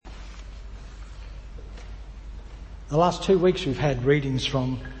The last 2 weeks we've had readings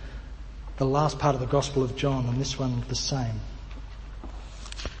from the last part of the Gospel of John, and this one the same.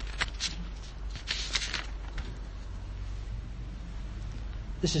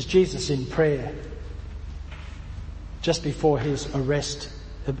 This is Jesus in prayer just before his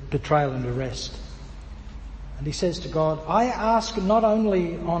betrayal and arrest. And he says to God, I ask not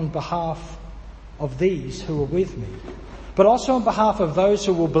only on behalf of these who are with me, but also on behalf of those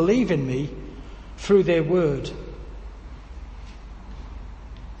who will believe in me through their word,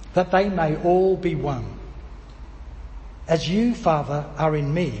 that they may all be one. As you, Father, are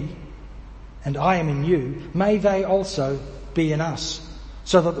in me, and I am in you, may they also be in us,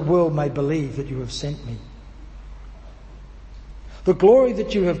 so that the world may believe that you have sent me. The glory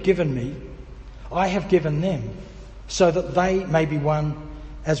that you have given me, I have given them, so that they may be one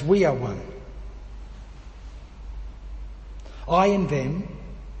as we are one. I in them,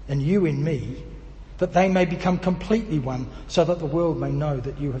 and you in me, that they may become completely one, so that the world may know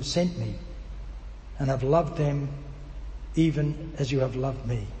that you have sent me, and have loved them even as you have loved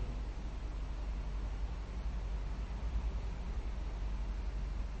me.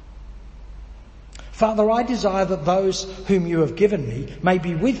 Father, I desire that those whom you have given me may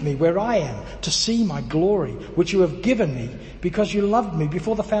be with me where I am, to see my glory, which you have given me, because you loved me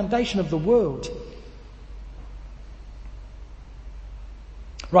before the foundation of the world.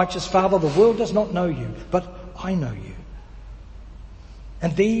 Righteous Father, the world does not know you, but I know you.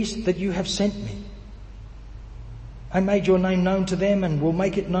 And these that you have sent me, I made your name known to them and will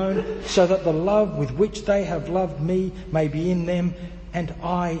make it known, so that the love with which they have loved me may be in them and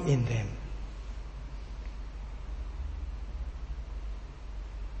I in them.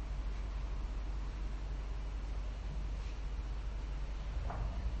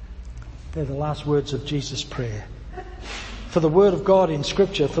 They're the last words of Jesus' prayer. For the word of God in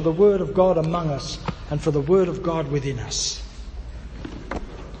Scripture, for the word of God among us, and for the word of God within us.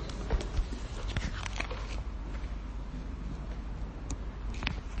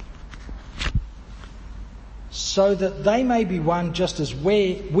 So that they may be one just as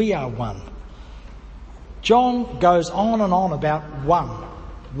we are one. John goes on and on about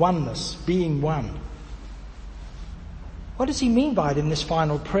oneness, being one. What does he mean by it in this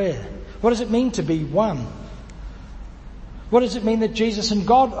final prayer? What does it mean to be one? What does it mean that Jesus and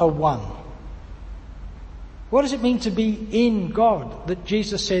God are one? What does it mean to be in God, that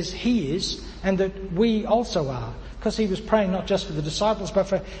Jesus says he is and that we also are? Because he was praying not just for the disciples but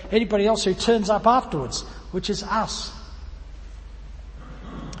for anybody else who turns up afterwards, which is us.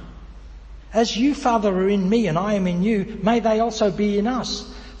 As you, Father, are in me and I am in you, may they also be in us.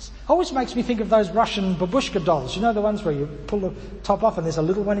 Always makes me think of those Russian babushka dolls. You know, the ones where you pull the top off and there's a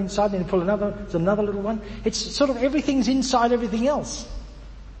little one inside, then you pull another, there's another little one. It's sort of everything's inside everything else.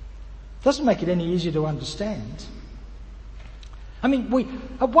 Doesn't make it any easier to understand. I mean,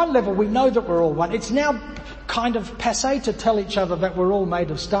 at one level we know that we're all one. It's now kind of passé to tell each other that we're all made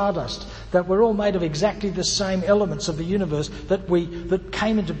of stardust, that we're all made of exactly the same elements of the universe that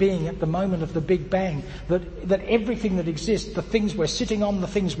came into being at the moment of the Big Bang, that everything that exists, the things we're sitting on, the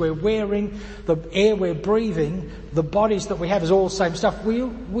things we're wearing, the air we're breathing, the bodies that we have is all the same stuff.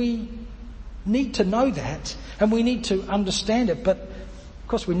 We need to know that and we need to understand it, but of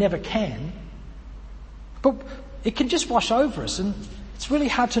course we never can. But it can just wash over us, and it's really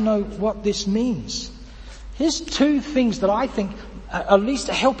hard to know what this means. Here's two things that I think are at least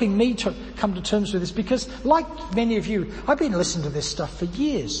helping me to come to terms with this, because like many of you, I've been listening to this stuff for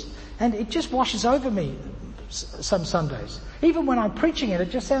years, and it just washes over me some Sundays. Even when I'm preaching it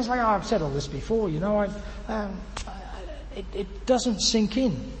just sounds like, oh, I've said all this before, you know, it doesn't sink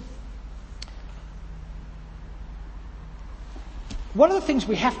in. One of the things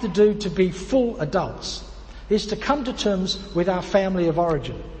we have to do to be full adults is to come to terms with our family of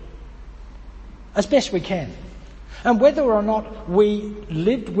origin as best we can. And whether or not we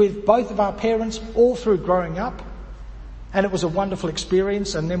lived with both of our parents all through growing up, and it was a wonderful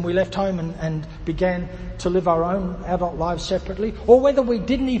experience, and then we left home and began to live our own adult lives separately, or whether we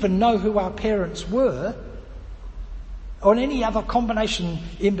didn't even know who our parents were, or any other combination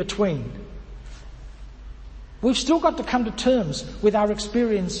in between, we've still got to come to terms with our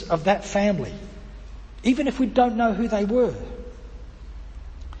experience of that family, even if we don't know who they were.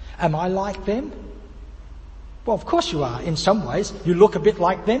 Am I like them? Well, of course you are in some ways. You look a bit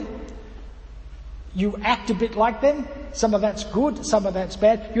like them. You act a bit like them. Some of that's good, some of that's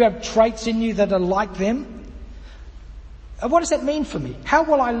bad. You have traits in you that are like them. And what does that mean for me? How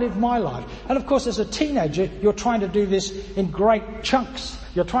will I live my life? And of course, as a teenager, you're trying to do this in great chunks.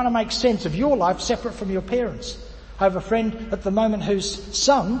 You're trying to make sense of your life separate from your parents. I have a friend at the moment whose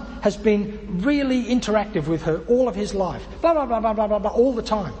son has been really interactive with her all of his life. Blah, blah, blah, blah, blah, blah, blah, all the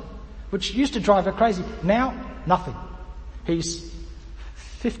time. Which used to drive her crazy. Now, nothing. He's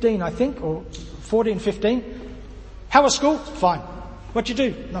 15, I think, or 14, 15. How was school? Fine. What you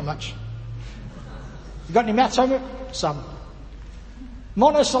do? Not much. You got any maths homework? Some.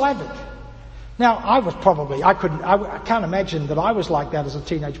 Monosyllabic. Now, I can't imagine that I was like that as a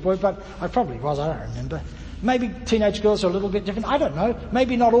teenage boy, but I probably was, I don't remember. Maybe teenage girls are a little bit different, I don't know.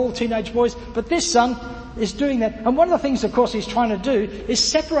 Maybe not all teenage boys, but this son is doing that. And one of the things, of course, he's trying to do is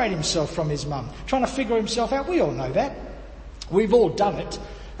separate himself from his mum, trying to figure himself out. We all know that. We've all done it,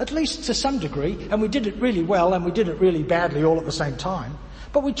 at least to some degree, and we did it really well and we did it really badly all at the same time.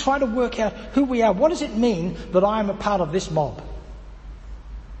 But we try to work out who we are. What does it mean that I am a part of this mob?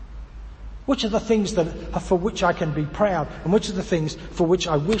 Which are the things for which I can be proud, and which are the things for which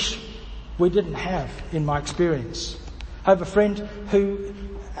I wish we didn't have in my experience? I have a friend who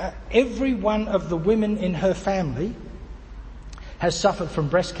every one of the women in her family has suffered from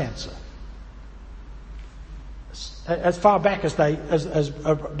breast cancer. As far back as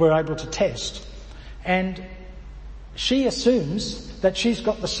were able to test. And she assumes that she's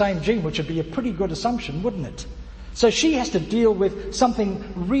got the same gene, which would be a pretty good assumption, wouldn't it? So she has to deal with something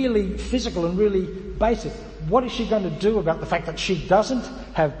really physical and really basic. What is she going to do about the fact that she doesn't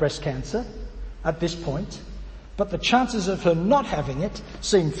have breast cancer at this point, but the chances of her not having it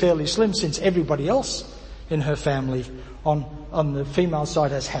seem fairly slim since everybody else in her family on the female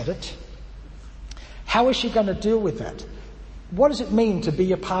side has had it? How is she going to deal with that? What does it mean to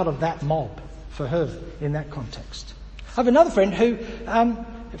be a part of that mob for her in that context? I have another friend who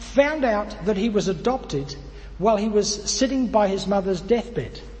found out that he was adopted while he was sitting by his mother's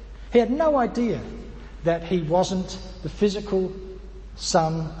deathbed. He had no idea that he wasn't the physical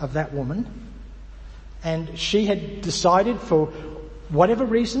son of that woman. And she had decided, for whatever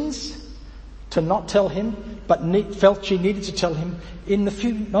reasons, to not tell him, but felt she needed to tell him in the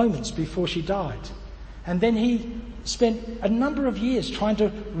few moments before she died. And then he spent a number of years trying to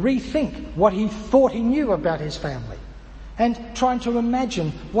rethink what he thought he knew about his family, and trying to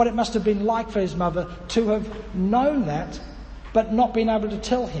imagine what it must have been like for his mother to have known that, but not been able to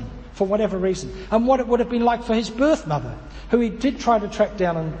tell him for whatever reason. And what it would have been like for his birth mother, who he did try to track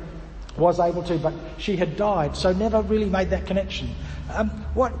down and was able to, but she had died, so never really made that connection.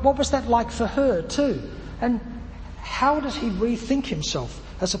 What was that like for her too? And how does he rethink himself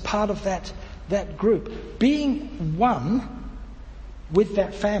as a part of that group? Being one with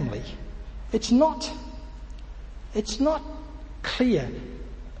that family, it's not clear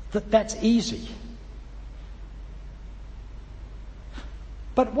that that's easy.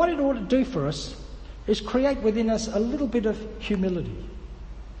 But what it ought to do for us is create within us a little bit of humility.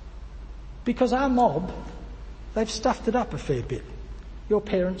 Because our mob, they've stuffed it up a fair bit. Your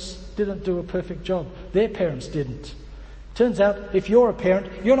parents didn't do a perfect job. Their parents didn't. Turns out, if you're a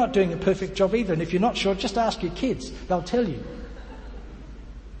parent, you're not doing a perfect job either. And if you're not sure, just ask your kids. They'll tell you.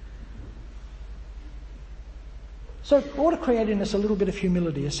 So it ought to create in us a little bit of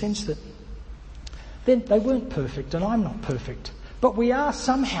humility, a sense that then they weren't perfect and I'm not perfect, but we are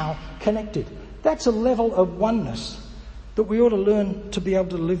somehow connected. That's a level of oneness that we ought to learn to be able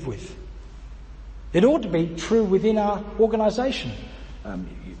to live with. It ought to be true within our organisation.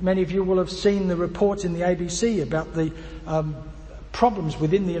 Many of you will have seen the reports in the ABC about the problems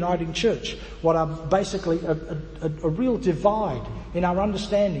within the Uniting Church, what are basically a real divide in our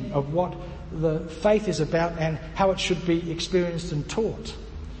understanding of what the faith is about and how it should be experienced and taught.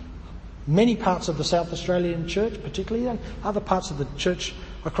 Many parts of the South Australian church, particularly, and other parts of the church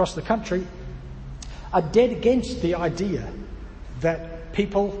across the country, are dead against the idea that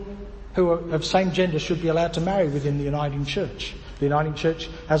people who are of same gender should be allowed to marry within the Uniting Church. The Uniting Church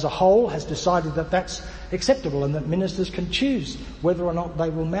as a whole has decided that that's acceptable and that ministers can choose whether or not they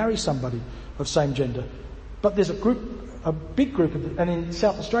will marry somebody of same gender. But there's a big group, and in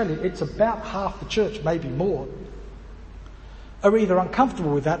South Australia it's about half the church, maybe more, are either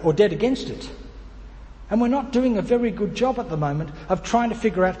uncomfortable with that or dead against it. And we're not doing a very good job at the moment of trying to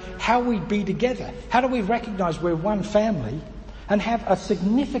figure out how we be together. How do we recognise we're one family and have a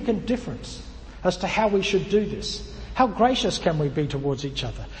significant difference as to how we should do this? How gracious can we be towards each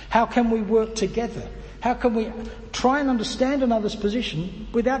other? How can we work together? How can we try and understand another's position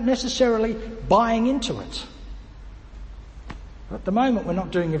without necessarily buying into it? At the moment we're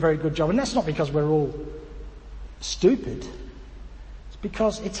not doing a very good job, and that's not because we're all stupid. It's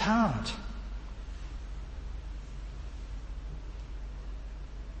because it's hard.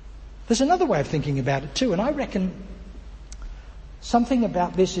 There's another way of thinking about it too, and I reckon something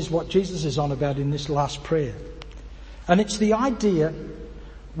about this is what Jesus is on about in this last prayer. And it's the idea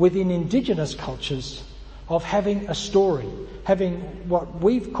within indigenous cultures of having a story, having what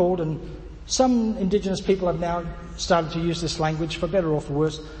we've called, and some indigenous people have now started to use this language for better or for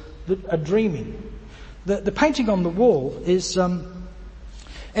worse, a dreaming. The painting on the wall is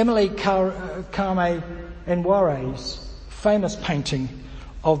Emily Carme Nware's famous painting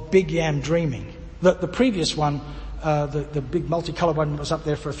of Big Yam dreaming. The previous one, the big multicoloured one that was up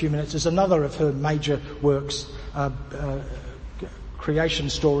there for a few minutes, is another of her major works, Creation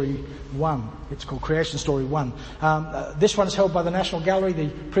Story 1. It's called Creation Story 1. This one's held by the National Gallery. The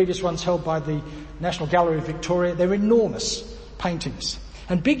previous one's held by the National Gallery of Victoria. They're enormous paintings.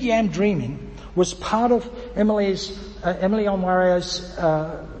 And Big Yam Dreaming was part of Emily Nware's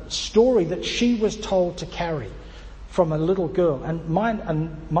story that she was told to carry from a little girl. And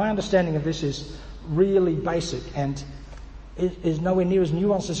my understanding of this is really basic and it is nowhere near as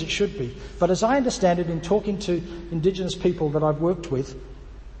nuanced as it should be. But as I understand it, in talking to Indigenous people that I've worked with,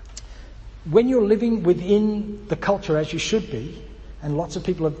 when you're living within the culture as you should be, and lots of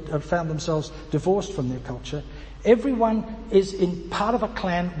people have found themselves divorced from their culture, everyone is in part of a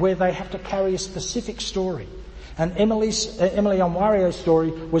clan where they have to carry a specific story. And Emily Nware's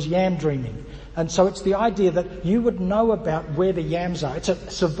story was yam dreaming. And so it's the idea that you would know about where the yams are. It's a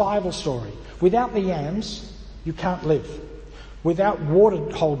survival story. Without the yams, you can't live. Without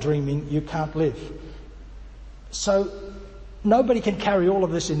waterhole dreaming, you can't live. So nobody can carry all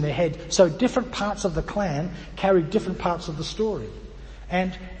of this in their head. So different parts of the clan carry different parts of the story.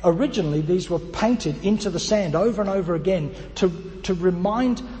 And originally these were painted into the sand over and over again to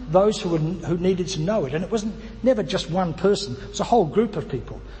remind those who needed to know it. And it wasn't never just one person. It was a whole group of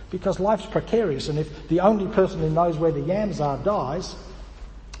people. Because life's precarious, and if the only person who knows where the yams are dies,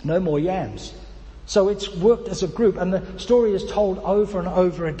 no more yams. So it's worked as a group, and the story is told over and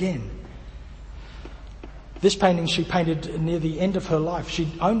over again. This painting she painted near the end of her life. She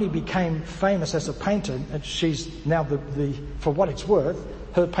only became famous as a painter, and she's now for what it's worth,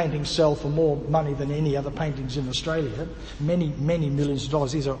 her paintings sell for more money than any other paintings in Australia. Many, many millions of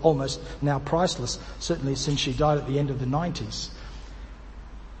dollars. These are almost now priceless, certainly since she died at the end of the 90s.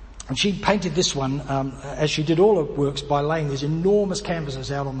 And she painted this one, as she did all her works, by laying these enormous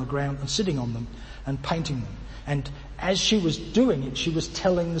canvases out on the ground and sitting on them and painting them. And as she was doing it, she was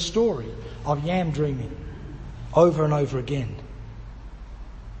telling the story of yam dreaming over and over again.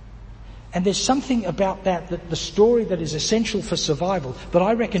 And there's something about that the story that is essential for survival, that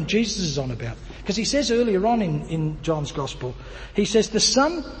I reckon Jesus is on about. Because he says earlier on in John's Gospel, he says, the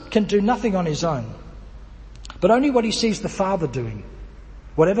Son can do nothing on his own, but only what he sees the Father doing.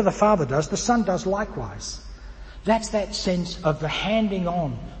 Whatever the Father does, the Son does likewise. That's that sense of the handing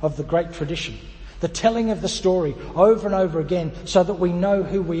on of the great tradition. The telling of the story over and over again so that we know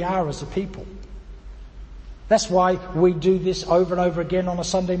who we are as a people. That's why we do this over and over again on a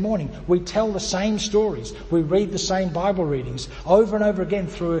Sunday morning. We tell the same stories. We read the same Bible readings over and over again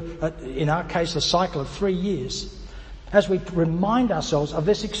through, in our case, a cycle of 3 years. As we remind ourselves of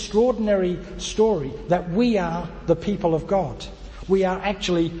this extraordinary story that we are the people of God. We are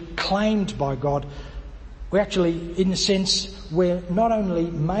actually claimed by God. We're actually, in a sense, we're not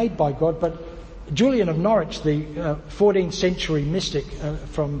only made by God, but Julian of Norwich, the 14th century mystic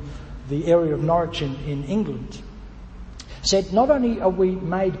from the area of Norwich in England, said not only are we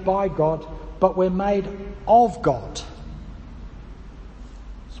made by God, but we're made of God.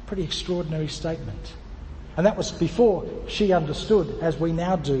 It's a pretty extraordinary statement. And that was before she understood, as we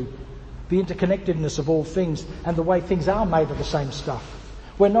now do, the interconnectedness of all things and the way things are made of the same stuff.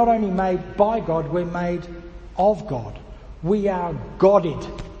 We're not only made by God, we're made of God. We are Godded,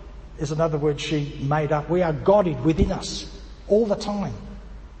 is another word she made up. We are Godded within us all the time.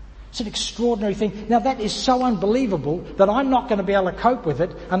 It's an extraordinary thing. Now that is so unbelievable that I'm not going to be able to cope with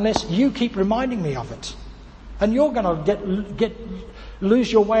it unless you keep reminding me of it. And you're going to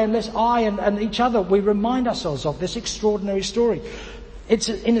lose your way unless I and each other, we remind ourselves of this extraordinary story. It's,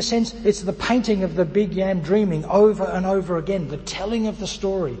 in a sense, it's the painting of the Big Yam dreaming over and over again, the telling of the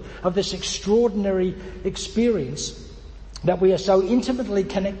story of this extraordinary experience that we are so intimately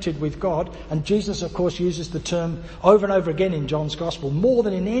connected with God. And Jesus, of course, uses the term over and over again in John's Gospel, more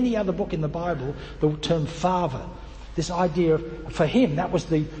than in any other book in the Bible, the term Father. This idea, for him, that was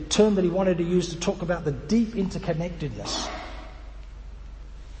the term that he wanted to use to talk about the deep interconnectedness.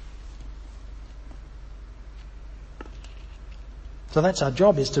 So that's our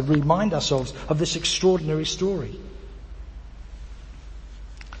job, is to remind ourselves of this extraordinary story.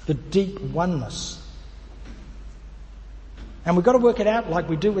 The deep oneness. And we've got to work it out like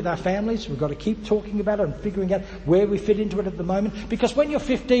we do with our families. We've got to keep talking about it and figuring out where we fit into it at the moment. Because when you're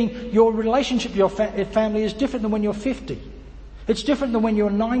 15, your relationship to your family is different than when you're 50. It's different than when you're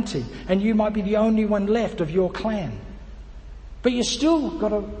 90 and you might be the only one left of your clan. But you still got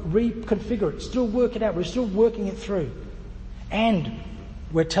to reconfigure it, still work it out. We're still working it through. And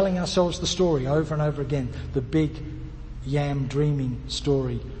we're telling ourselves the story over and over again. The big yam dreaming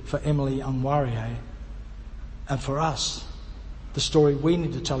story for Emily Unwarrier. And for us, the story we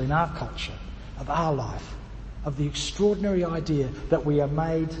need to tell in our culture, of our life, of the extraordinary idea that we are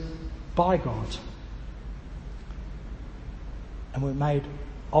made by God and we're made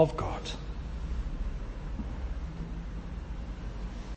of God.